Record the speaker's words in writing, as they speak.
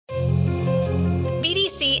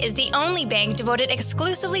BDC is the only bank devoted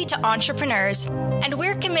exclusively to entrepreneurs, and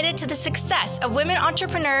we're committed to the success of women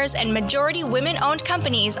entrepreneurs and majority women-owned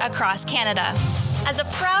companies across Canada. As a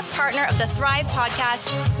proud partner of the Thrive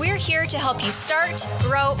podcast, we're here to help you start,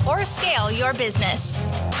 grow, or scale your business.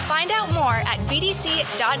 Find out more at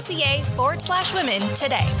bdc.ca/women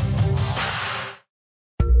today.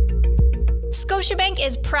 Scotiabank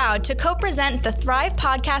is proud to co-present the Thrive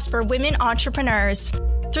podcast for women entrepreneurs.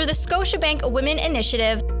 Through the Scotiabank Women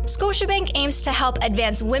Initiative, Scotiabank aims to help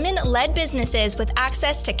advance women-led businesses with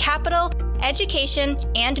access to capital, education,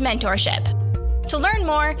 and mentorship. To learn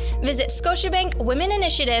more, visit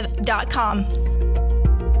scotiabankwomeninitiative.com.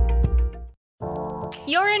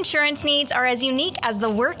 Your insurance needs are as unique as the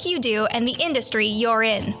work you do and the industry you're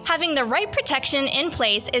in. Having the right protection in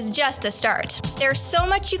place is just the start. There's so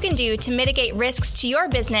much you can do to mitigate risks to your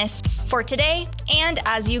business for today and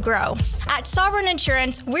as you grow. At Sovereign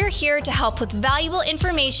Insurance, we're here to help with valuable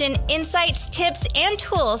information, insights, tips, and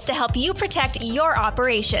tools to help you protect your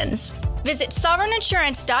operations. Visit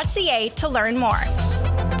sovereigninsurance.ca to learn more.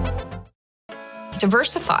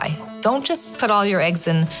 Diversify. Don't just put all your eggs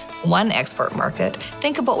in one export market.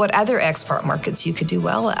 Think about what other export markets you could do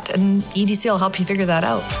well at, and EDC will help you figure that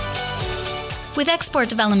out. With Export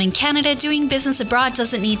Development Canada, doing business abroad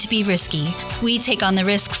doesn't need to be risky. We take on the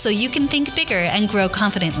risks so you can think bigger and grow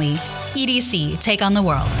confidently. EDC, take on the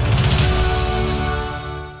world.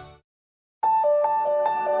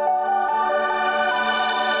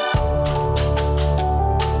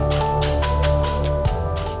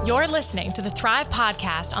 You're listening to the Thrive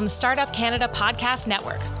podcast on the Startup Canada Podcast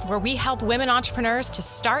Network, where we help women entrepreneurs to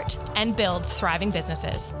start and build thriving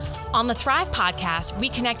businesses. On the Thrive podcast, we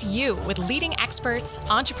connect you with leading experts,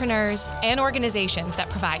 entrepreneurs, and organizations that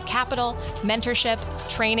provide capital, mentorship,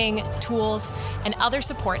 training, tools, and other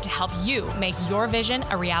support to help you make your vision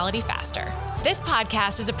a reality faster. This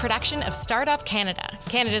podcast is a production of Startup Canada,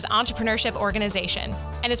 Canada's entrepreneurship organization,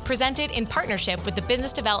 and is presented in partnership with the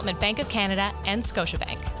Business Development Bank of Canada and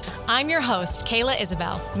Scotiabank. I'm your host, Kayla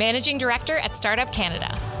Isabel, Managing Director at Startup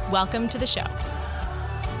Canada. Welcome to the show.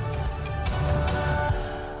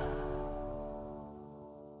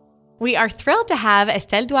 We are thrilled to have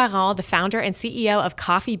Estelle Doiron, the founder and CEO of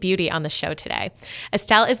Coffee Beauty, on the show today.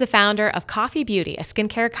 Estelle is the founder of Coffee Beauty, a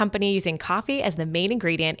skincare company using coffee as the main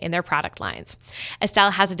ingredient in their product lines. Estelle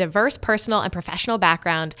has a diverse personal and professional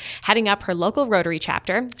background, heading up her local Rotary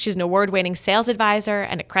chapter. She's an award-winning sales advisor,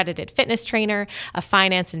 an accredited fitness trainer, a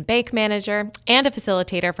finance and bank manager, and a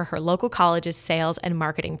facilitator for her local college's sales and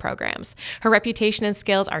marketing programs. Her reputation and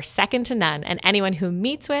skills are second to none, and anyone who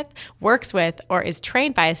meets with, works with, or is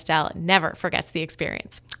trained by Estelle never forgets the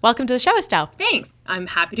experience. Welcome to the show, Estelle. Thanks. I'm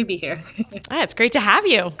happy to be here. It's great to have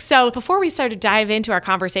you. So before we start to dive into our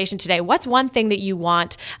conversation today, what's one thing that you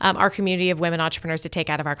want our community of women entrepreneurs to take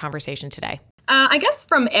out of our conversation today? I guess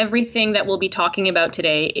from everything that we'll be talking about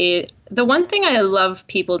today, the one thing I love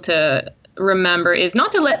people to remember is not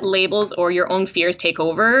to let labels or your own fears take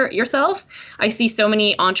over yourself. I see so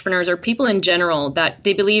many entrepreneurs or people in general that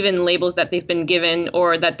they believe in labels that they've been given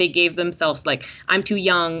or that they gave themselves, like, I'm too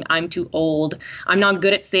young, I'm too old, I'm not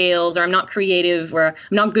good at sales, or I'm not creative, or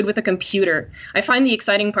I'm not good with a computer. I find the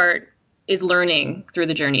exciting part is learning through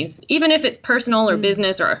the journeys. Even if it's personal or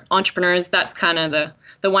business or entrepreneurs, that's kind of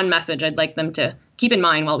the one message I'd like them to keep in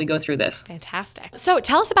mind while we go through this. Fantastic. So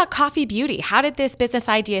tell us about Coffee Beauty. How did this business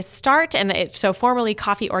idea start? And so formerly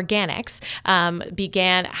Coffee Organics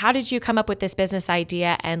began. How did you come up with this business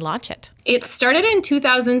idea and launch it? It started in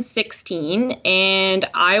 2016, and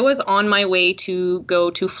I was on my way to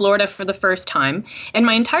go to Florida for the first time. And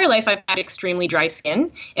my entire life, I've had extremely dry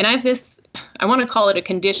skin. And I have this, I want to call it a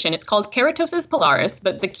condition. It's called keratosis pilaris,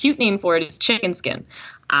 but the cute name for it is chicken skin.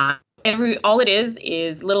 All it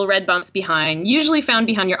is little red bumps usually found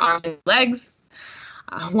behind your arms and legs.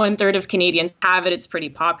 1/3 of Canadians have it. It's pretty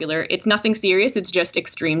popular. It's nothing serious. It's just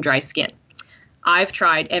extreme dry skin. I've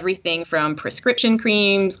tried everything from prescription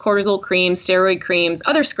creams, cortisol creams, steroid creams,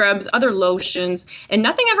 other scrubs, other lotions, and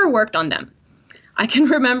nothing ever worked on them. I can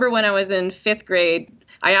remember when I was in 5th grade,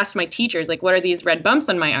 I asked my teachers, like, what are these red bumps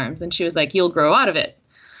on my arms? And she was like, you'll grow out of it.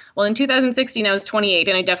 Well, in 2016, I was 28,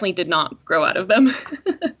 and I definitely did not grow out of them.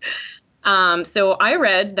 So I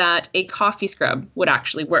read that a coffee scrub would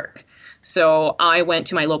actually work. So I went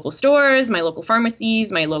to my local stores, my local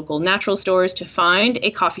pharmacies, my local natural stores to find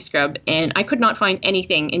a coffee scrub, and I could not find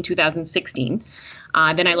anything in 2016.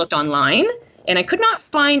 Then I looked online, And I could not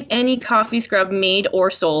find any coffee scrub made or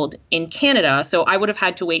sold in Canada. So I would have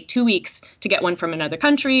had to wait 2 weeks to get one from another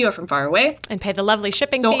country or from far away. And pay the lovely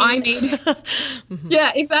shipping so fees. I made,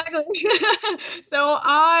 yeah, exactly. So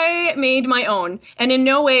I made my own. And in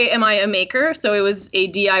no way am I a maker. So it was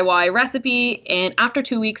a DIY recipe. And after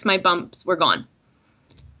 2 weeks, my bumps were gone.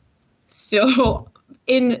 So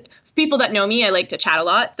in people that know me, I like to chat a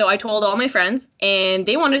lot. So I told all my friends and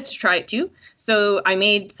they wanted to try it too. So I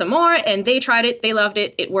made some more and they tried it. They loved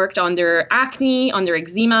it. It worked on their acne, on their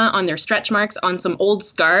eczema, on their stretch marks, on some old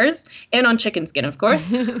scars, and on chicken skin, of course.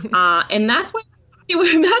 And that's where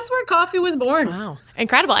coffee was born. Wow.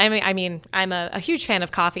 Incredible. I mean, I'm a huge fan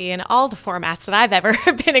of coffee in all the formats that I've ever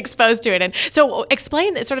been exposed to it. And so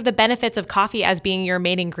explain sort of the benefits of coffee as being your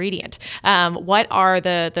main ingredient. What are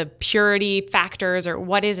the purity factors, or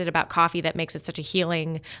what is it about coffee that makes it such a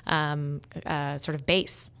healing sort of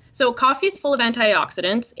base? So coffee is full of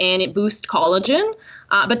antioxidants and it boosts collagen.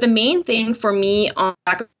 But the main thing for me on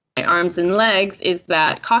the back of my arms and legs is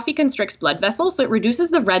that coffee constricts blood vessels, so it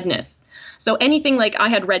reduces the redness. So anything like I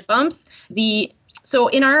had red bumps, so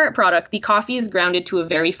in our product, the coffee is grounded to a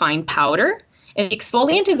very fine powder, and the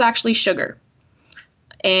exfoliant is actually sugar.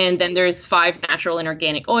 And then there's 5 natural and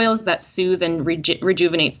organic oils that soothe and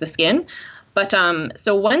rejuvenates the skin. But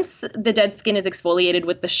so once the dead skin is exfoliated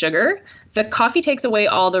with the sugar, the coffee takes away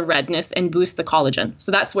all the redness and boosts the collagen.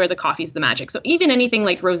 So that's where the coffee's the magic. So even anything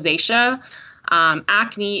like rosacea,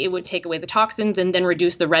 acne, it would take away the toxins and then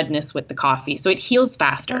reduce the redness with the coffee. So it heals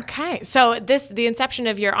faster. Okay. So the inception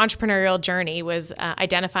of your entrepreneurial journey was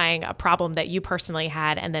identifying a problem that you personally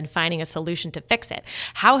had and then finding a solution to fix it.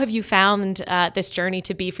 How have you found this journey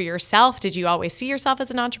to be for yourself? Did you always see yourself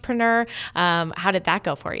as an entrepreneur? How did that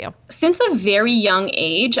go for you? Since a very young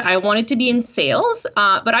age, I wanted to be in sales,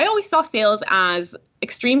 but I always saw sales as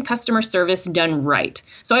extreme customer service done right.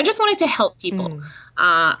 So I just wanted to help people.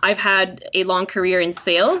 I've had a long career in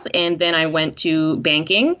sales, and then I went to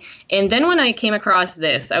banking. And then when I came across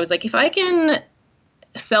this, I was like, if I can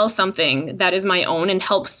sell something that is my own and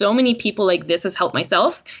help so many people like this has helped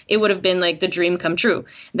myself, it would have been like the dream come true.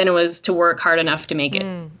 Then it was to work hard enough to make it.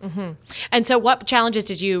 Mm-hmm. And so what challenges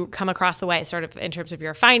did you come across the way, sort of in terms of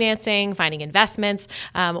your financing, finding investments?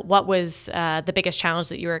 What was the biggest challenge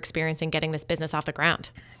that you were experiencing getting this business off the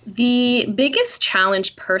ground? The biggest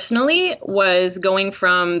challenge personally was going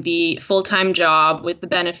from the full-time job with the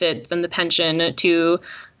benefits and the pension to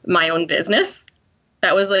my own business.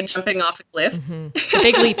 That was like jumping off a cliff. Mm-hmm. A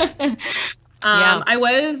big leap. Yeah. I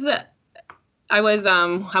was,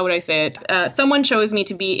 how would I say it? Someone chose me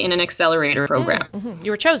to be in an accelerator program. Mm-hmm. You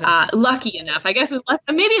were chosen. Lucky enough. I guess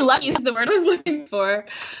maybe lucky is the word I was looking for.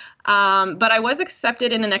 But I was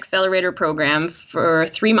accepted in an accelerator program for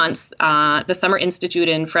 3 months, the Summer Institute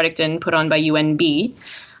in Fredericton put on by UNB.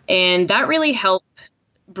 And that really helped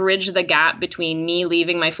bridge the gap between me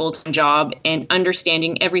leaving my full-time job and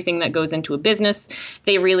understanding everything that goes into a business.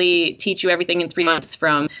 They really teach you everything in 3 months,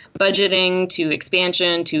 from budgeting to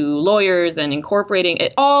expansion to lawyers and incorporating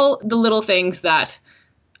it, all the little things that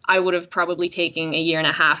I would have probably taken 1.5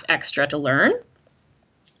 years extra to learn.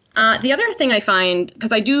 The other thing I find,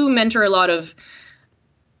 because I do mentor a lot of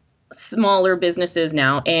smaller businesses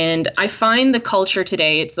now, and I find the culture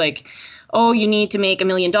today, it's like, oh, you need to make $1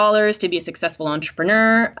 million to be a successful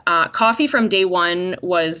entrepreneur. Coffee from day one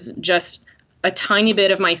was just a tiny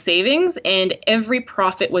bit of my savings, and every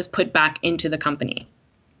profit was put back into the company.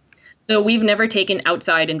 So we've never taken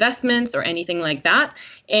outside investments or anything like that.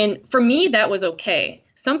 And for me, that was okay.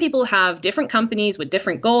 Some people have different companies with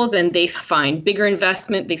different goals and they find bigger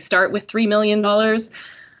investment. They start with $3 million.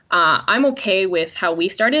 I'm okay with how we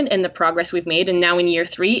started and the progress we've made. And now in year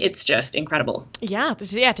 3, it's just incredible. Yeah.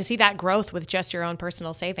 To see that growth with just your own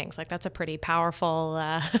personal savings, like that's a pretty powerful,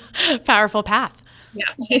 powerful path. Yeah.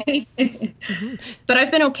 Mm-hmm. But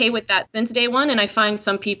I've been okay with that since day one. And I find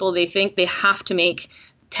some people, they think they have to make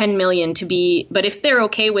 10 million to be, but if they're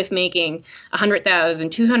okay with making 100,000,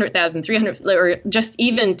 200,000, 300, or just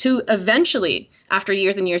even to eventually, after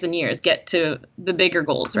years and years and years, get to the bigger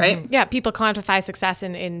goals, right? Mm-hmm. Yeah, people quantify success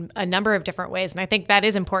in a number of different ways. And I think that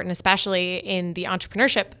is important, especially in the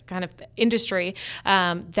entrepreneurship kind of industry,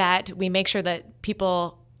 that we make sure that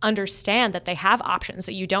people understand that they have options,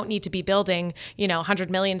 that you don't need to be building, $100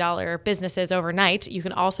 million businesses overnight. You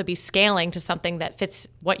can also be scaling to something that fits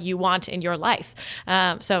what you want in your life.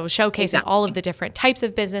 So showcasing all of the different types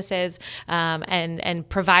of businesses, and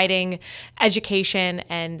providing education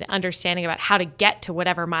and understanding about how to get to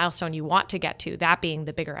whatever milestone you want to get to, that being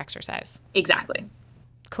the bigger exercise. Exactly.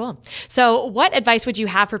 Cool. So what advice would you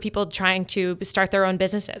have for people trying to start their own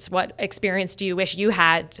businesses? What experience do you wish you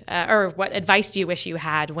had, or what advice do you wish you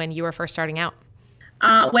had when you were first starting out?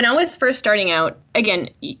 When I was first starting out, again,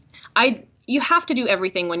 you have to do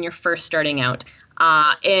everything when you're first starting out.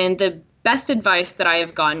 And the best advice that I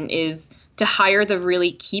have gotten is to hire the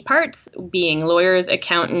really key parts, being lawyers,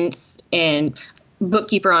 accountants, and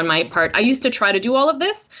bookkeeper on my part. I used to try to do all of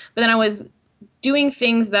this, but then I was doing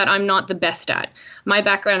things that I'm not the best at. My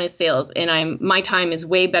background is sales, and my time is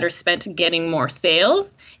way better spent getting more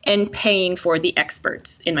sales and paying for the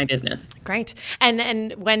experts in my business. Great.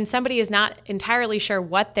 And when somebody is not entirely sure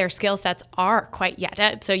what their skill sets are quite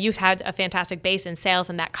yet, so you've had a fantastic base in sales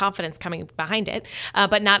and that confidence coming behind it,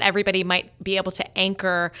 but not everybody might be able to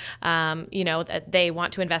anchor, that they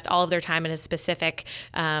want to invest all of their time in a specific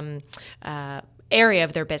area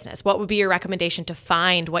of their business. What would be your recommendation to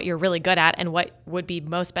find what you're really good at and what would be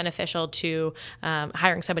most beneficial to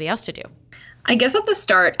hiring somebody else to do? I guess at the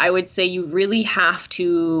start, I would say you really have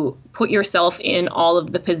to put yourself in all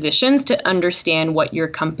of the positions to understand what your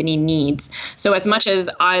company needs. So as much as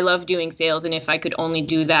I love doing sales, and if I could only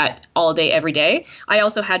do that all day, every day, I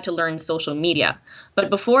also had to learn social media.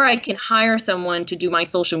 But before I can hire someone to do my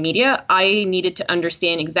social media, I needed to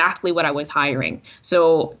understand exactly what I was hiring.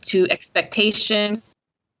 So to expectations,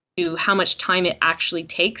 to how much time it actually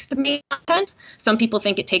takes to make content. Some people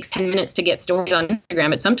think it takes 10 minutes to get stories on Instagram,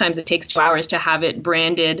 but sometimes it takes 2 hours to have it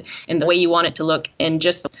branded and the way you want it to look, and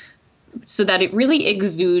just so that it really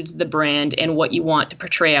exudes the brand and what you want to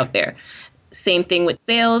portray out there. Same thing with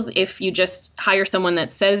sales. If you just hire someone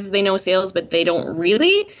that says they know sales, but they don't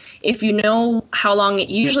really, if you know how long it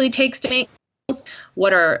usually takes to make sales,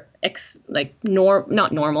 what are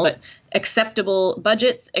not normal, but acceptable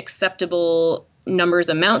budgets, acceptable numbers,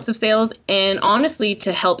 amounts of sales. And honestly,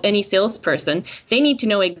 to help any salesperson, they need to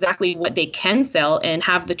know exactly what they can sell and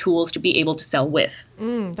have the tools to be able to sell with.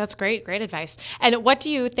 That's great. Great advice. And what do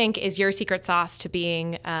you think is your secret sauce to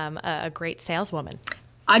being a great saleswoman?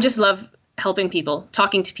 I just love helping people,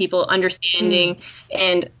 talking to people, understanding.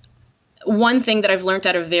 And one thing that I've learned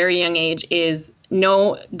at a very young age is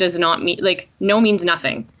no does not mean, no means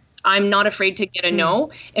nothing. I'm not afraid to get a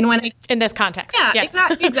no. And when in this context. Yeah, yes.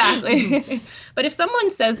 exactly. But if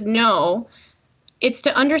someone says no, it's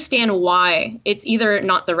to understand why. It's either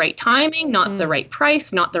not the right timing, not the right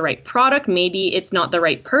price, not the right product. Maybe it's not the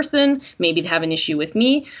right person. Maybe they have an issue with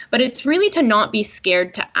me. But it's really to not be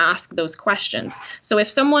scared to ask those questions. So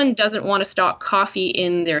if someone doesn't want to stock coffee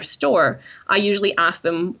in their store, I usually ask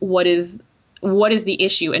them, what is the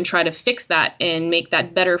issue, and try to fix that and make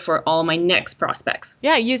that better for all my next prospects.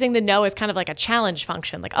 Yeah, using the no as kind of like a challenge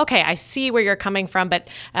function. Like, okay, I see where you're coming from, but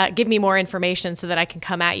give me more information so that I can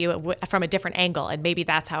come at you from a different angle. And maybe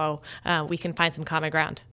that's how we can find some common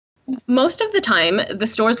ground. Most of the time, the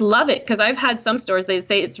stores love it, because I've had some stores, they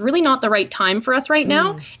say it's really not the right time for us right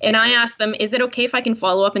now. And I ask them, is it okay if I can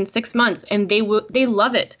follow up in 6 months? And they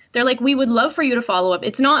love it. They're like, we would love for you to follow up.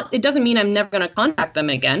 It doesn't mean I'm never going to contact them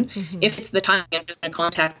again. If it's the time, I'm just going to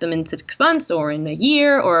contact them in 6 months or in a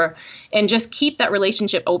year, and just keep that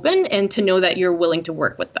relationship open and to know that you're willing to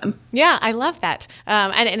work with them. Yeah, I love that.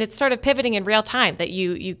 And it's sort of pivoting in real time, that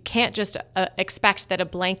you can't just expect that a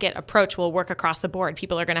blanket approach will work across the board.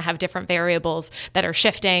 People are going to have different variables that are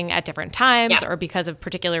shifting at different times or because of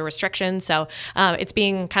particular restrictions. So it's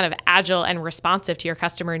being kind of agile and responsive to your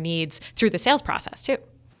customer needs through the sales process too.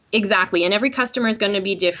 Exactly. And every customer is going to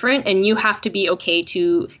be different, and you have to be okay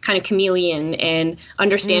to kind of chameleon and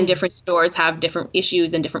understand different stores have different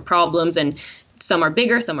issues and different problems, and some are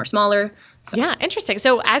bigger, some are smaller. So. Yeah, interesting.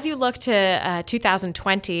 So as you look to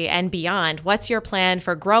 2020 and beyond, what's your plan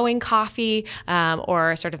for growing coffee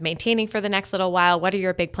or sort of maintaining for the next little while? What are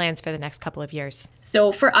your big plans for the next couple of years?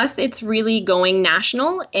 So for us, it's really going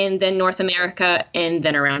national, and then North America, and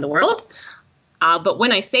then around the world. But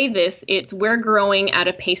when I say this, we're growing at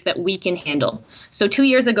a pace that we can handle. So 2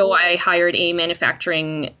 years ago, I hired a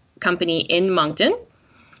manufacturing company in Moncton.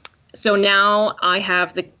 So now I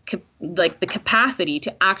have the capacity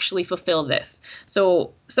to actually fulfill this.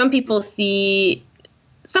 So some people think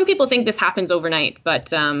this happens overnight,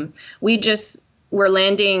 but we're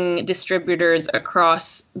landing distributors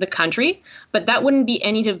across the country, but that wouldn't be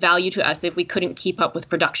any value to us if we couldn't keep up with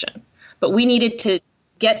production. But we needed to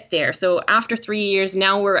get there. So after 3 years,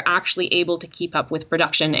 now we're actually able to keep up with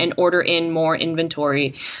production and order in more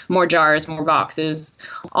inventory, more jars, more boxes,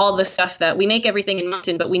 all the stuff that we make everything in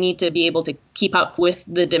Moncton, but we need to be able to keep up with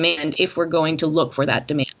the demand if we're going to look for that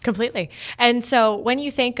demand. Completely. And so when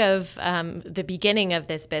you think of the beginning of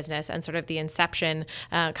this business and sort of the inception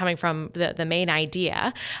coming from the main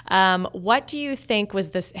idea, what do you think was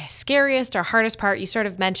the scariest or hardest part? You sort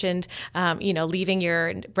of mentioned, leaving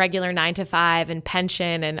your regular 9-to-5 and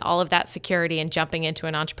pension and all of that security and jumping into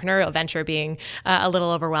an entrepreneurial venture being a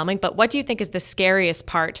little overwhelming. But what do you think is the scariest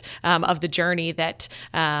part of the journey that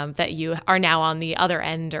you are now on the other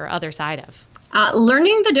end or other side of?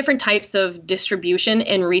 Learning the different types of distribution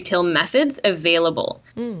and retail methods available.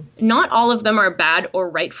 Not all of them are bad or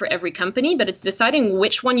right for every company, but it's deciding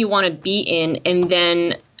which one you want to be in and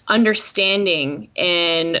then understanding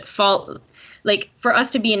and for us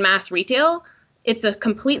to be in mass retail, it's a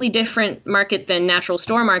completely different market than natural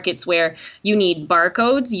store markets where you need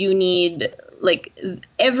barcodes, you need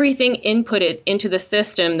everything inputted into the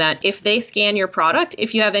system that if they scan your product,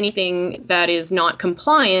 if you have anything that is not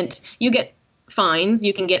compliant, you get fines,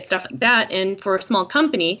 you can get stuff like that. And for a small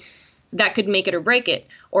company, that could make it or break it.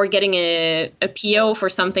 Or getting a PO for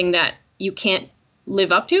something that you can't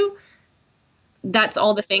live up to. That's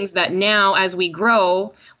all the things that now, as we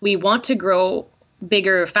grow, we want to grow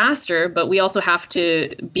bigger, faster, but we also have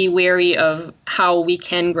to be wary of how we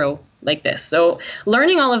can grow like this. So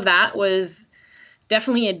learning all of that was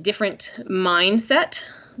definitely a different mindset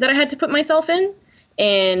that I had to put myself in.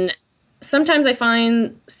 And sometimes I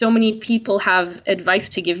find so many people have advice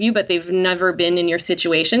to give you, but they've never been in your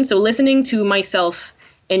situation. So listening to myself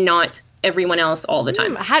and not everyone else all the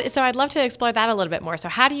time. So I'd love to explore that a little bit more. So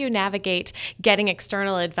how do you navigate getting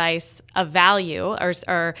external advice of value,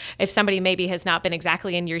 or if somebody maybe has not been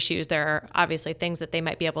exactly in your shoes, there are obviously things that they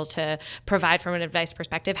might be able to provide from an advice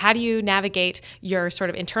perspective. How do you navigate your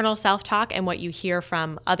sort of internal self-talk and what you hear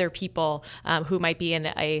from other people who might be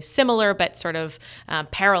in a similar but sort of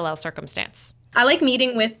parallel circumstance? I like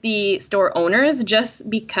meeting with the store owners just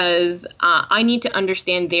because I need to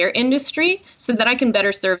understand their industry so that I can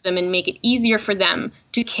better serve them and make it easier for them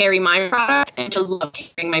to carry my product and to love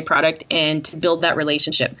carrying my product and to build that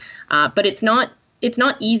relationship. But it's not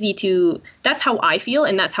easy to, that's how I feel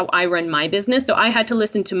and that's how I run my business. So I had to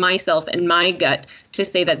listen to myself and my gut to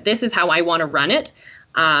say that this is how I want to run it.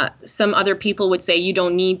 Some other people would say you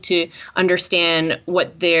don't need to understand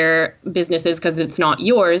what their business is because it's not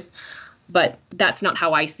yours. But that's not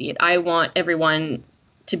how I see it. I want everyone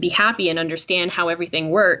to be happy and understand how everything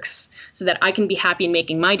works so that I can be happy in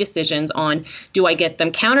making my decisions on, do I get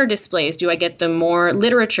them counter displays? Do I get them more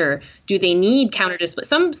literature? Do they need counter displays?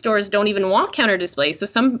 Some stores don't even want counter displays. So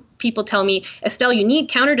some people tell me, Estelle, you need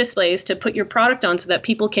counter displays to put your product on so that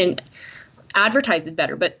people can advertise it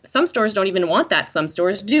better. But some stores don't even want that. Some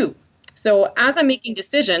stores do. So as I'm making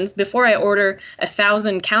decisions, before I order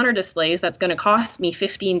 1,000 counter displays that's going to cost me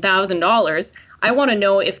 $15,000, I want to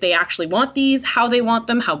know if they actually want these, how they want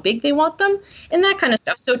them, how big they want them, and that kind of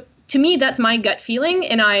stuff. So to me, that's my gut feeling,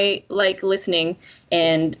 and I like listening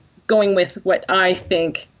and going with what I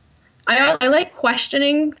think. I like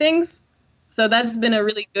questioning things, so that's been a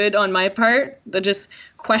really good on my part, to just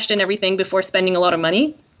question everything before spending a lot of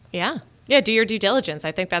money. Yeah, do your due diligence.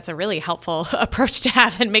 I think that's a really helpful approach to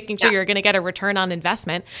have in making sure you're going to get a return on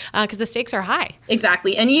investment because the stakes are high.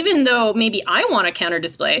 Exactly. And even though maybe I want a counter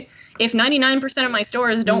display, if 99% of my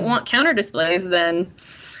stores don't want counter displays, then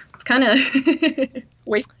it's kind of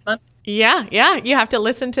waste of money. Yeah. You have to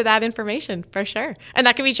listen to that information for sure. And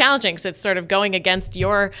that can be challenging because it's sort of going against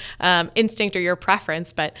your instinct or your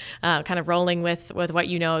preference, but kind of rolling with what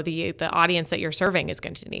you know the audience that you're serving is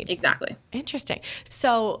going to need. Exactly. Interesting.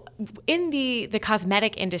 So in the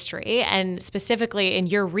cosmetic industry and specifically in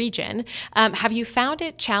your region, have you found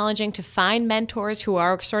it challenging to find mentors who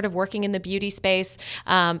are sort of working in the beauty space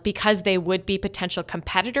because they would be potential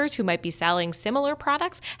competitors who might be selling similar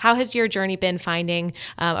products? How has your journey been finding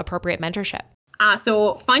appropriate mentorship?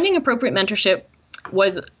 So finding appropriate mentorship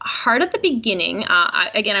was hard at the beginning.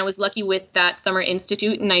 I was lucky with that Summer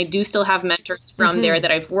Institute, and I do still have mentors from there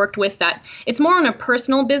that I've worked with that it's more on a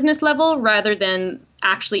personal business level rather than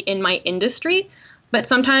actually in my industry. But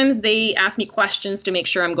sometimes they ask me questions to make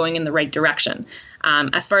sure I'm going in the right direction.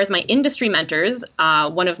 As far as my industry mentors,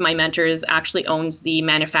 one of my mentors actually owns the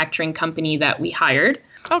manufacturing company that we hired.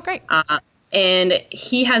 Oh, great. And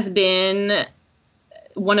he has been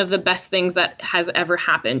one of the best things that has ever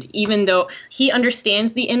happened, even though he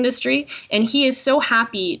understands the industry and he is so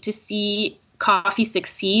happy to see coffee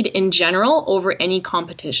succeed in general over any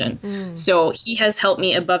competition. So he has helped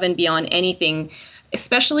me above and beyond anything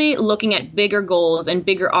especially looking at bigger goals and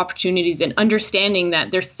bigger opportunities and understanding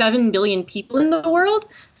that there's 7 billion people in the world.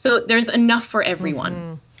 So there's enough for everyone.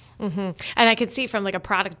 Mm-hmm. Mm-hmm. And I could see from like a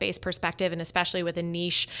product-based perspective, and especially with a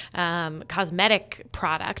niche cosmetic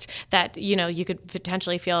product, that you could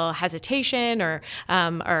potentially feel hesitation, or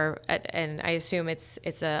and I assume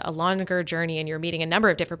it's a longer journey, and you're meeting a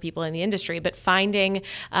number of different people in the industry. But finding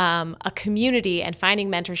a community and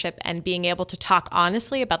finding mentorship and being able to talk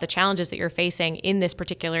honestly about the challenges that you're facing in this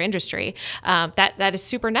particular industry, that is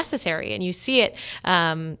super necessary. And you see it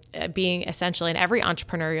being essential in every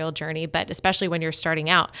entrepreneurial journey, but especially when you're starting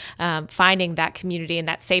out. Finding that community and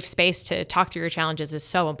that safe space to talk through your challenges is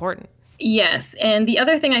so important. Yes. And the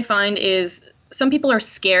other thing I find is some people are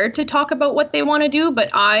scared to talk about what they want to do, but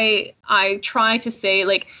I try to say,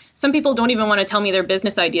 like, some people don't even want to tell me their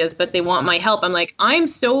business ideas, but they want my help. I'm like, I'm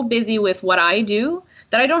so busy with what I do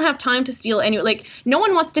that I don't have time to steal any, like, no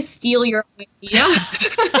one wants to steal your idea. You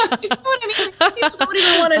know what I mean? People don't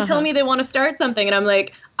even want to tell me they want to start something. And I'm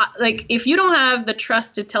like, if you don't have the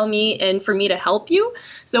trust to tell me and for me to help you.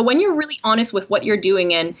 So when you're really honest with what you're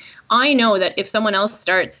doing, and I know that if someone else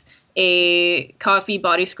starts a coffee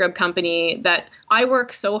body scrub company, that I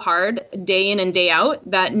work so hard day in and day out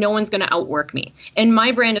that no one's going to outwork me. And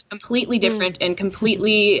my brand is completely different and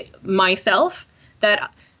completely myself,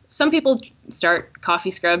 that some people start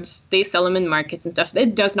coffee scrubs, they sell them in markets and stuff.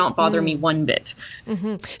 It does not bother me one bit.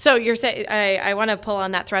 Mm-hmm. So you're saying, I want to pull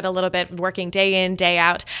on that thread a little bit, working day in, day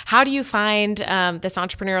out. How do you find this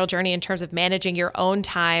entrepreneurial journey in terms of managing your own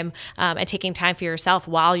time and taking time for yourself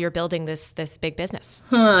while you're building this big business?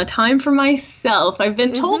 Time for myself. I've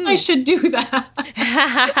been told I should do that.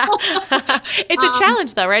 It's a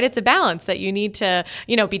challenge though, right? It's a balance that you need to,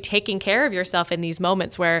 be taking care of yourself in these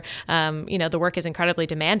moments where, the work is incredibly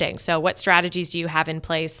demanding. So what strategies do you have in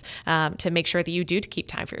place to make sure that you do keep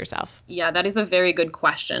time for yourself? Yeah, that is a very good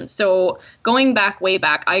question. So going way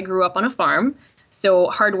back, I grew up on a farm. So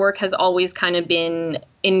hard work has always kind of been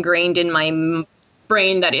ingrained in my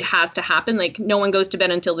brain that it has to happen. Like, no one goes to bed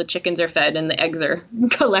until the chickens are fed and the eggs are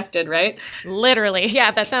collected, right? Literally.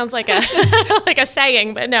 Yeah, that sounds like a like a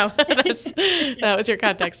saying, but no, that was your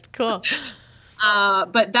context. Cool.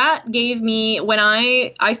 But that gave me, when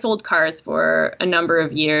I sold cars for a number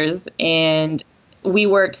of years, and we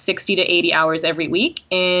worked 60 to 80 hours every week.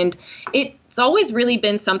 And it's always really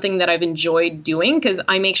been something that I've enjoyed doing, because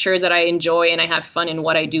I make sure that I enjoy and I have fun in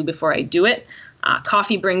what I do before I do it.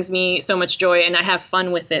 Coffee brings me so much joy and I have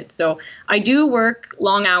fun with it. So I do work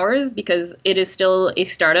long hours because it is still a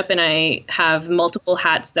startup and I have multiple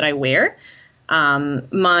hats that I wear.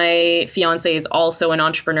 My fiance is also an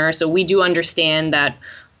entrepreneur, so we do understand that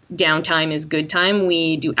downtime is good time.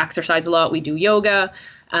 We do exercise a lot. We do yoga,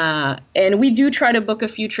 and we do try to book a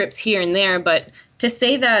few trips here and there. But to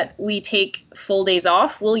say that we take full days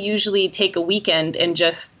off, we'll usually take a weekend, and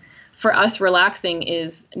just for us, relaxing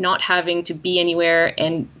is not having to be anywhere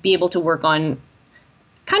and be able to work on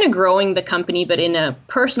kind of growing the company, but in a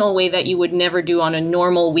personal way that you would never do on a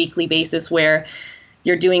normal weekly basis, where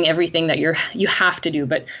you're doing everything that you have to do.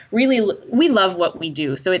 But really, we love what we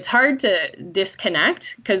do. So it's hard to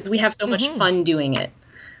disconnect because we have so much fun doing it.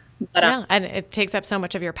 But, yeah, and it takes up so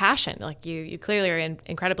much of your passion. Like you clearly are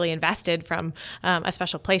incredibly invested from a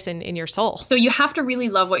special place in your soul. So you have to really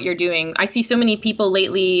love what you're doing. I see so many people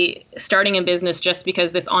lately starting a business just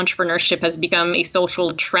because this entrepreneurship has become a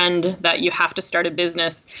social trend that you have to start a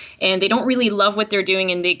business, and they don't really love what they're doing,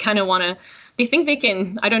 and they kind of want to, they think they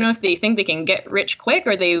can, I don't know if they think they can get rich quick,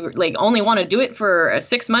 or they like only want to do it for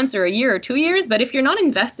 6 months or a year or 2 years. But if you're not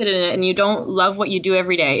invested in it and you don't love what you do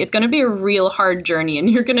every day, it's going to be a real hard journey,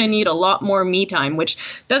 and you're going to need a lot more me time, which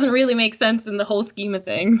doesn't really make sense in the whole scheme of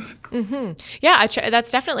things. Mm-hmm. Yeah,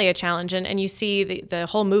 that's definitely a challenge. And you see the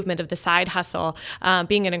whole movement of the side hustle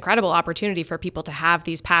being an incredible opportunity for people to have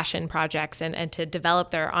these passion projects and to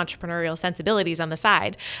develop their entrepreneurial sensibilities on the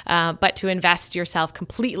side. But to invest yourself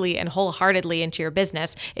completely and wholeheartedly into your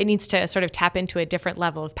business, it needs to sort of tap into a different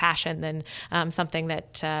level of passion than something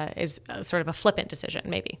that is sort of a flippant decision,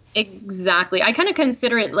 maybe. Exactly. I kind of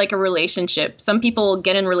consider it like a relationship. Some people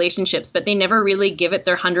get in relationships, but they never really give it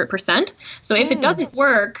their 100%. So if it doesn't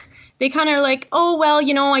work, they kind of are like, oh, well,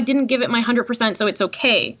 I didn't give it my 100%, so it's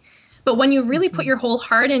okay. But when you really put your whole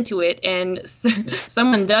heart into it and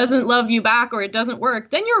someone doesn't love you back or it doesn't work,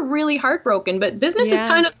 then you're really heartbroken. But business is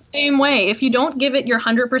kind of the same way. If you don't give it your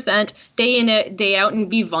 100% day in, day out, and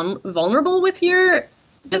be vulnerable with your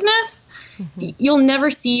business, you'll never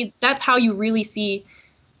see, that's how you really see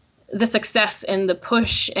the success and the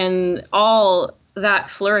push and all that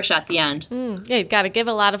flourish at the end. Yeah, you've got to give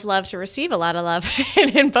a lot of love to receive a lot of love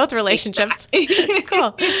in both relationships.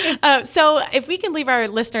 Cool. So if we can leave our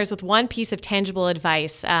listeners with one piece of tangible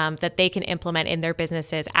advice that they can implement in their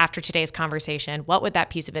businesses after today's conversation, what would that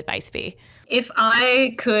piece of advice be? If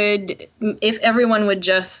everyone would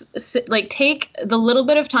just take the little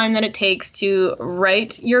bit of time that it takes to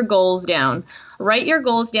write your goals down,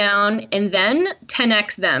 and then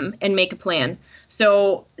 10x them and make a plan.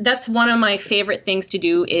 So that's one of my favorite things to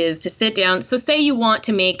do, is to sit down. So say you want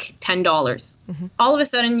to make $10. Mm-hmm. All of a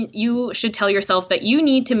sudden you should tell yourself that you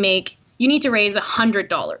need to raise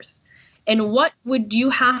 $100. And what would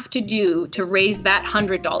you have to do to raise that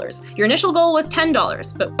 $100? Your initial goal was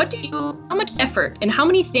 $10, but how much effort and how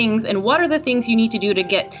many things and what are the things you need to do to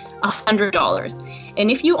get $100?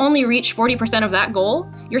 And if you only reach 40% of that goal,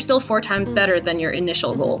 you're still 4 times better than your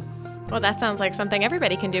initial goal. Well, that sounds like something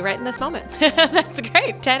everybody can do right in this moment. That's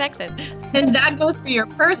great. 10x it. And that goes for your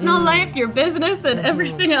personal life, your business, and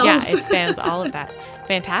everything else. Yeah, it spans all of that.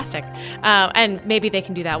 Fantastic. And maybe they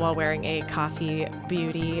can do that while wearing a Coffee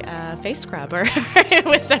Beauty face scrub or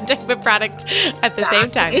with some type of product at the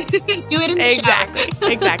same time. Do it in the shower.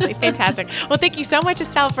 Exactly. Fantastic. Well, thank you so much,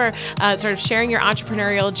 Estelle, for sort of sharing your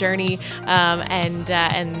entrepreneurial journey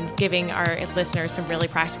and giving our listeners some really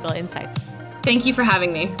practical insights. Thank you for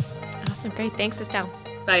having me. Awesome. Great. Thanks, Estelle.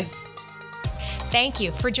 Bye. Thank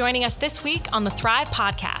you for joining us this week on the Thrive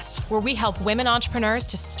Podcast, where we help women entrepreneurs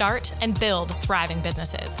to start and build thriving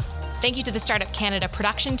businesses. Thank you to the Startup Canada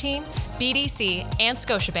production team, BDC, and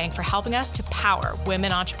Scotiabank for helping us to power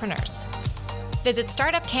women entrepreneurs. Visit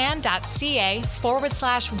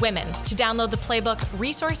startupcan.ca/women to download the playbook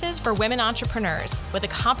Resources for Women Entrepreneurs with a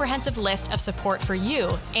comprehensive list of support for you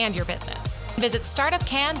and your business. Visit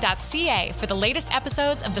startupcan.ca for the latest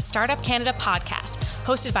episodes of the Startup Canada podcast,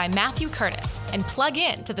 hosted by Matthew Curtis, and plug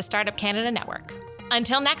in to the Startup Canada network.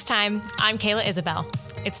 Until next time, I'm Kayla Isabel.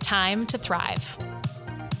 It's time to thrive.